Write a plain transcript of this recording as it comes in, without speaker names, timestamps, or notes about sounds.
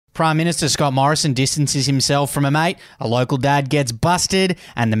Prime Minister Scott Morrison distances himself from a mate, a local dad gets busted,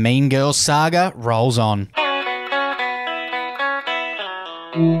 and the Mean Girls saga rolls on.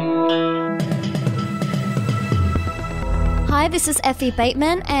 Hi, this is Effie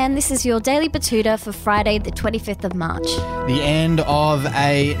Bateman, and this is your Daily Batuta for Friday, the 25th of March. The end of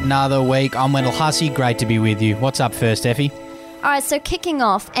another week. I'm Wendell Hussey. Great to be with you. What's up first, Effie? All right, so kicking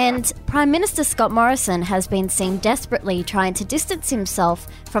off, and Prime Minister Scott Morrison has been seen desperately trying to distance himself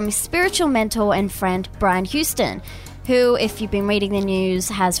from his spiritual mentor and friend Brian Houston, who, if you've been reading the news,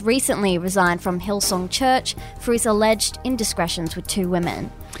 has recently resigned from Hillsong Church for his alleged indiscretions with two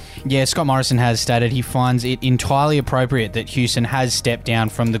women. Yeah, Scott Morrison has stated he finds it entirely appropriate that Houston has stepped down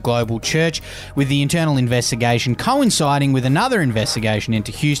from the global church, with the internal investigation coinciding with another investigation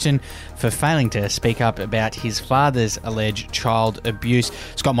into Houston for failing to speak up about his father's alleged child abuse.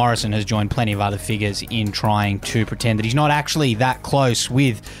 Scott Morrison has joined plenty of other figures in trying to pretend that he's not actually that close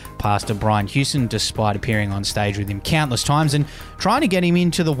with Pastor Brian Houston, despite appearing on stage with him countless times and trying to get him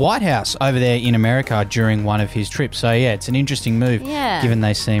into the White House over there in America during one of his trips. So yeah, it's an interesting move, given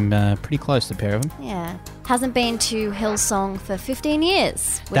they seem pretty close, the pair of them. Yeah. Hasn't been to Hillsong for 15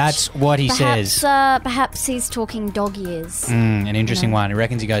 years. That's what he says. Perhaps he's talking dog years. An interesting one. He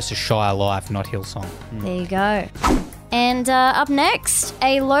reckons he goes to Shire Life, not Hillsong. There you go. And up next,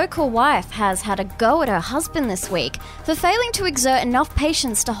 a local wife has had a go at her husband this week for failing to exert enough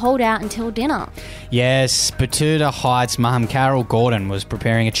patience to hold out until dinner. Yes, Batuta Heights mum Carol Gordon was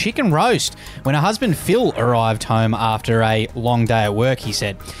preparing a chicken roast when her husband Phil arrived home after a long day at work, he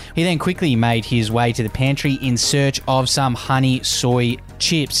said. He then quickly made his way to the pantry in search of some honey soy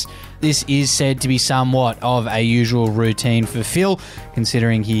chips. This is said to be somewhat of a usual routine for Phil,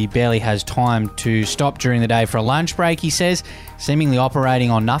 considering he barely has time to stop during the day for a lunch break, he says, seemingly operating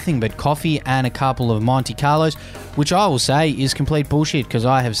on nothing but coffee and a couple of Monte Carlos, which I will say is complete bullshit because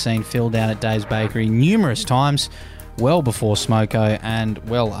I have seen Phil down at Dave's Bakery numerous times, well before smoko and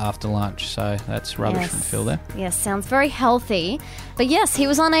well after lunch. So that's rubbish from Phil there. Yes, sounds very healthy. But yes, he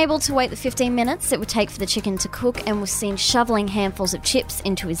was unable to wait the 15 minutes it would take for the chicken to cook and was seen shoveling handfuls of chips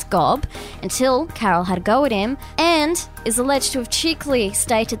into his gob until Carol had a go at him and is alleged to have cheekily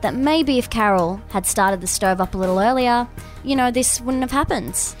stated that maybe if Carol had started the stove up a little earlier, this wouldn't have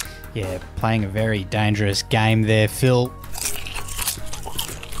happened. Yeah, playing a very dangerous game there, Phil.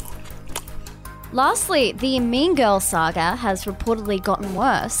 Lastly, the Mean Girls saga has reportedly gotten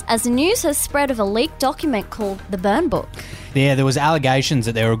worse as the news has spread of a leaked document called the Burn Book. Yeah, there was allegations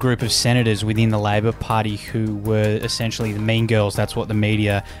that there were a group of senators within the Labor Party who were essentially the Mean Girls. That's what the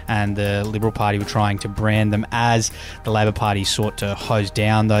media and the Liberal Party were trying to brand them as. The Labor Party sought to hose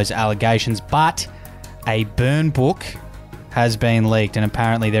down those allegations, but a burn book has been leaked, and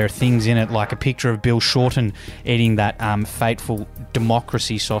apparently there are things in it like a picture of Bill Shorten eating that fateful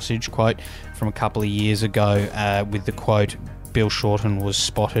democracy sausage, quote, from a couple of years ago with the quote, Bill Shorten was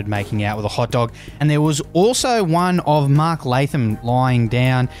spotted making out with a hot dog. And there was also one of Mark Latham lying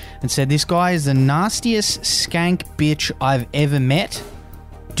down and said, this guy is the nastiest skank bitch I've ever met.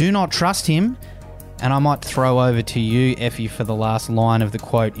 Do not trust him. And I might throw over to you, Effie, for the last line of the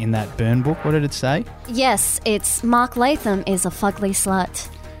quote in that burn book. What did it say? Yes, it's Mark Latham is a fugly slut.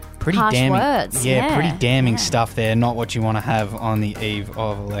 Pretty harsh damning words. Yeah, pretty damning stuff there. Not what you want to have on the eve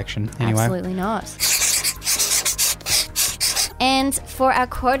of election. Anyway. Absolutely not. And for our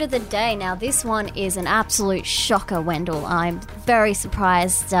quote of the day, now this one is an absolute shocker, Wendell. I'm very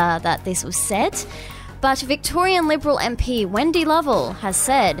surprised that this was said. But Victorian Liberal MP Wendy Lovell has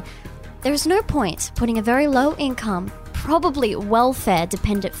said, there is no point putting a very low income, probably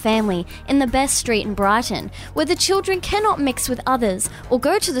welfare-dependent family in the best street in Brighton, where the children cannot mix with others or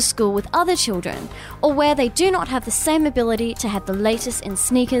go to the school with other children, or where they do not have the same ability to have the latest in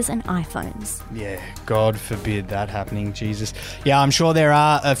sneakers and iPhones. Yeah, God forbid that happening, Jesus. Yeah, I'm sure there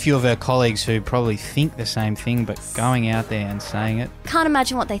are a few of her colleagues who probably think the same thing, but going out there and saying it... Can't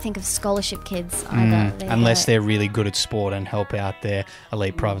imagine what they think of scholarship kids either. Unless they're really good at sport and help out their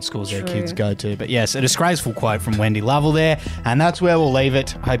elite private schools their kids go to. But yes, a disgraceful quote from Wendy Lovell there, and that's where we'll leave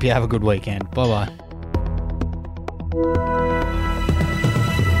it. Hope you have a good weekend. Bye-bye.